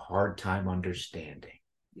have a hard time understanding.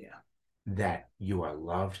 Yeah. That you are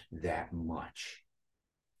loved that much.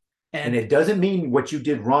 And it doesn't mean what you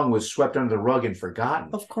did wrong was swept under the rug and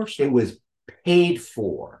forgotten. Of course not. It was paid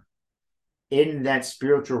for in that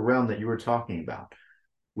spiritual realm that you were talking about,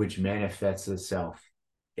 which manifests itself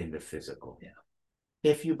in the physical. Yeah.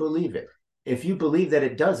 If you believe it. If you believe that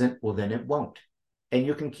it doesn't, well, then it won't. And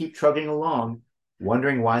you can keep trugging along,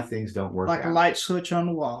 wondering why things don't work like out. A light switch on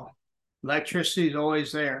the wall. Electricity is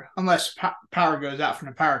always there, unless power goes out from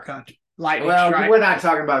the power company. We're not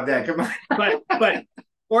talking about that. Come on. But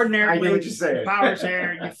ordinarily, I know what you're saying. The power's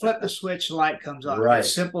there. You flip the switch, the light comes on. Right.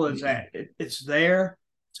 It's simple as that. It's there.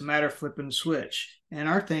 It's a matter of flipping the switch. And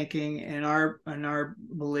our thinking and our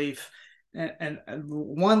belief. And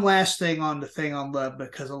one last thing on the thing on love,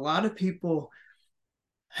 because a lot of people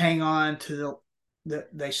hang on to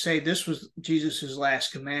they say this was Jesus's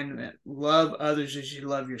last commandment: love others as you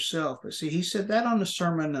love yourself. But see, he said that on the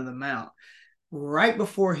Sermon on the Mount. Right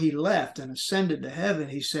before he left and ascended to heaven,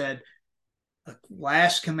 he said, the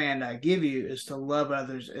last command I give you is to love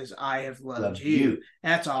others as I have loved you.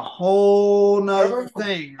 That's a whole nother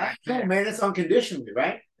thing. Right there. Man, that's unconditionally,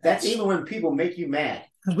 right? That's even when people make you mad.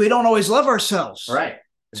 Because we don't always love ourselves. Right.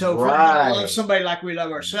 So if we don't love somebody like we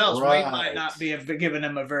love ourselves, we might not be giving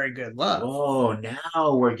them a very good love. Oh,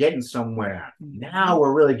 now we're getting somewhere. Now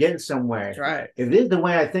we're really getting somewhere. That's right. If this is the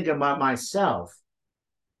way I think about myself,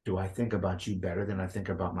 do I think about you better than I think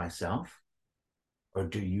about myself? Or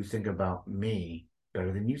do you think about me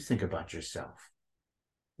better than you think about yourself?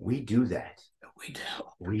 We do that. We do.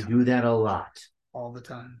 We do that a lot. All the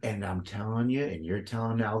time. And I'm telling you, and you're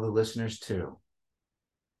telling all the listeners too,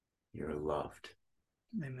 you're loved.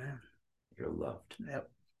 Amen. You're loved. Yep.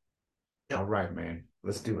 All right, man.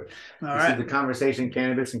 Let's do it. All this right. is the Conversation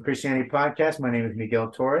Cannabis and Christianity podcast. My name is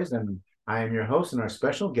Miguel Torrez, and I am your host, and our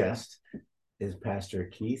special guest is Pastor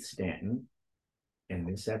Keith Stanton. And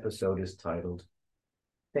this episode is titled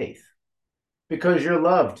Faith. Because you're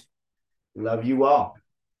loved. Love you all.